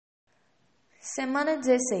Semana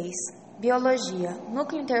 16. Biologia,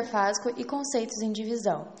 núcleo interfásico e conceitos em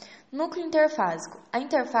divisão. Núcleo interfásico. A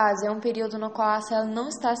interfase é um período no qual a célula não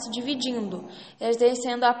está se dividindo,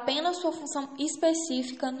 exercendo apenas sua função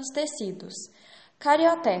específica nos tecidos.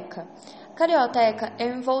 Carioteca. Carioteca é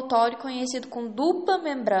um envoltório conhecido com dupla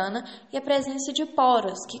membrana e a presença de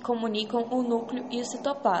poros que comunicam o núcleo e o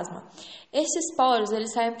citoplasma. Esses poros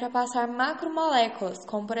eles servem para passar macromoléculas,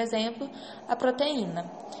 como por exemplo a proteína.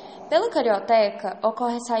 Pela carioteca,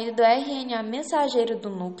 ocorre a saída do RNA mensageiro do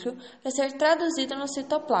núcleo para ser traduzido no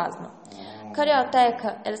citoplasma.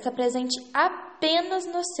 Carioteca ela está presente apenas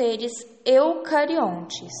nos seres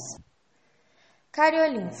eucariontes.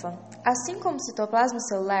 Cariolinfa. Assim como o citoplasma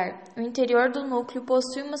celular, o interior do núcleo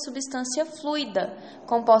possui uma substância fluida,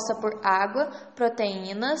 composta por água,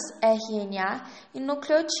 proteínas, RNA e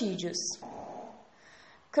nucleotídeos.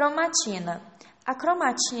 Cromatina. A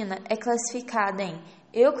cromatina é classificada em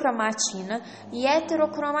eucromatina e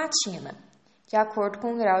heterocromatina, de acordo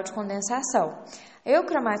com o grau de condensação. A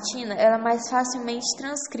eucromatina ela é mais facilmente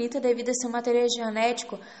transcrita devido a seu material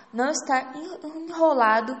genético não estar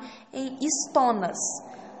enrolado em histonas,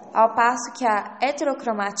 ao passo que a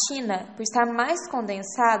heterocromatina, por estar mais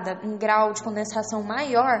condensada, em grau de condensação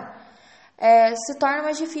maior, se torna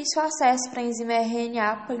mais difícil o acesso para a enzima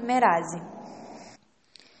RNA polimerase.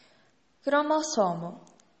 Cromossomo.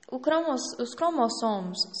 Os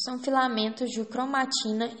cromossomos são filamentos de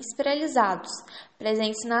cromatina espiralizados,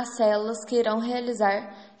 presentes nas células que irão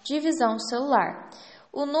realizar divisão celular.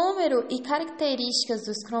 O número e características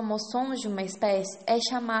dos cromossomos de uma espécie é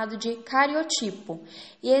chamado de cariotipo,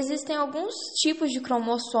 e existem alguns tipos de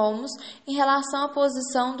cromossomos em relação à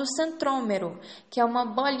posição do centrômero, que é uma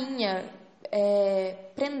bolinha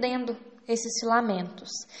prendendo esses filamentos.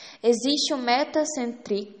 Existe o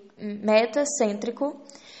metacêntrico,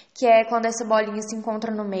 que é quando essa bolinha se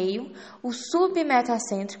encontra no meio, o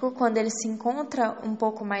submetacêntrico, quando ele se encontra um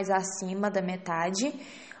pouco mais acima da metade,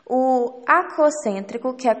 o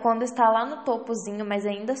acocêntrico, que é quando está lá no topozinho, mas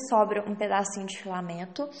ainda sobra um pedacinho de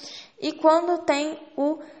filamento, e quando tem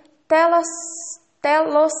o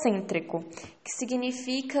telocêntrico, que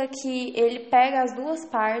significa que ele pega as duas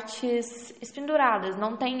partes espenduradas,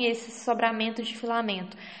 não tem esse sobramento de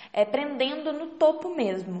filamento, prendendo no topo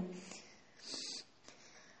mesmo.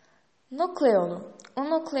 Nucleolo. O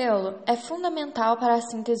nucleolo é fundamental para a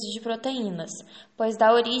síntese de proteínas, pois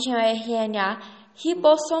dá origem ao RNA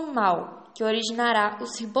ribossomal, que originará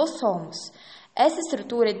os ribossomos. Essa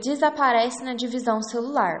estrutura desaparece na divisão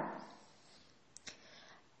celular.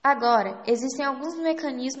 Agora, existem alguns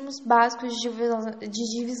mecanismos básicos de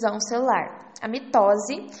divisão celular: a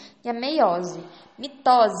mitose e a meiose.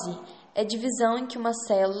 Mitose é a divisão em que uma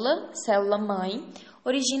célula-mãe,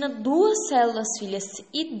 origina duas células filhas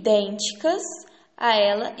idênticas a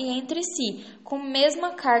ela e entre si, com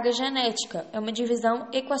mesma carga genética. É uma divisão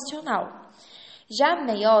equacional. Já a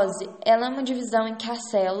meiose, ela é uma divisão em que a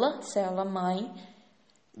célula-mãe,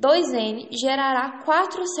 2N, gerará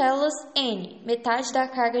 4 células N, metade da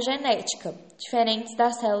carga genética, diferentes da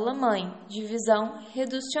célula-mãe, divisão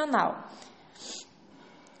reducional.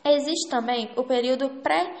 Existe também o período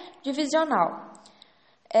pré-divisional.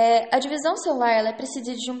 A divisão celular ela é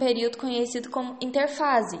precedida de um período conhecido como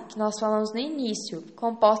interfase, que nós falamos no início,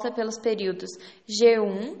 composta pelos períodos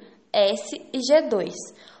G1, S e G2.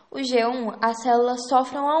 O G1, a célula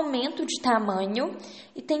sofre um aumento de tamanho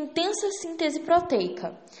e tem intensa síntese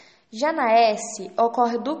proteica. Já na S,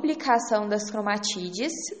 ocorre duplicação das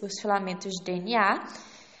cromatídeos, os filamentos de DNA,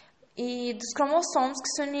 e dos cromossomos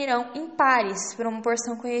que se unirão em pares por uma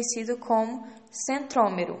porção conhecida como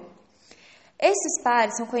centrômero. Esses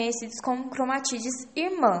pares são conhecidos como cromatídeos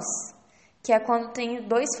irmãs, que é quando tem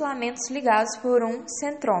 2 filamentos ligados por um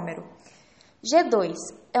centrômero. G2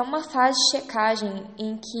 é uma fase de checagem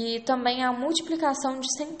em que também há multiplicação de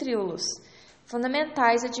centríolos,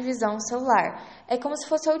 fundamentais à divisão celular. É como se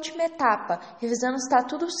fosse a última etapa, revisando se está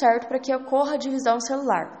tudo certo para que ocorra a divisão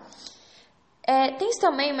celular. Tem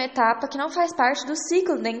também uma etapa que não faz parte do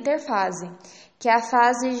ciclo da interfase, que é a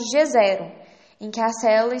fase G0, em que a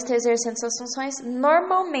célula está exercendo suas funções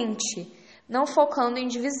normalmente, não focando em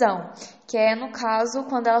divisão, que é, no caso,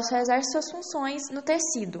 quando ela só exerce suas funções no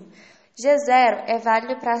tecido. G0 é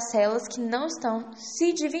válido para as células que não estão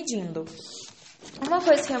se dividindo. Uma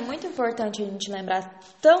coisa que é muito importante a gente lembrar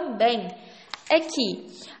também é que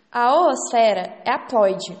a oosfera é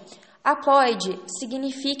haploide. Haploide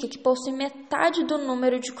significa que possui metade do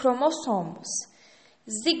número de cromossomos.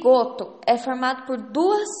 Zigoto é formado por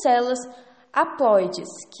 2 células haploides,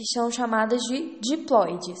 que são chamadas de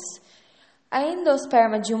diploides. A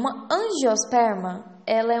endosperma de uma angiosperma,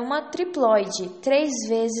 ela é uma triploide, 3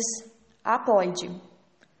 vezes haploide.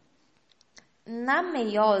 Na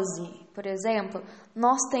meiose, por exemplo,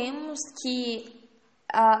 nós temos que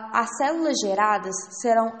as células geradas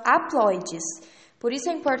serão haploides. Por isso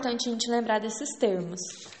é importante a gente lembrar desses termos.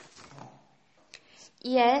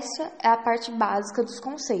 E essa é a parte básica dos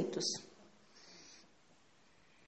conceitos.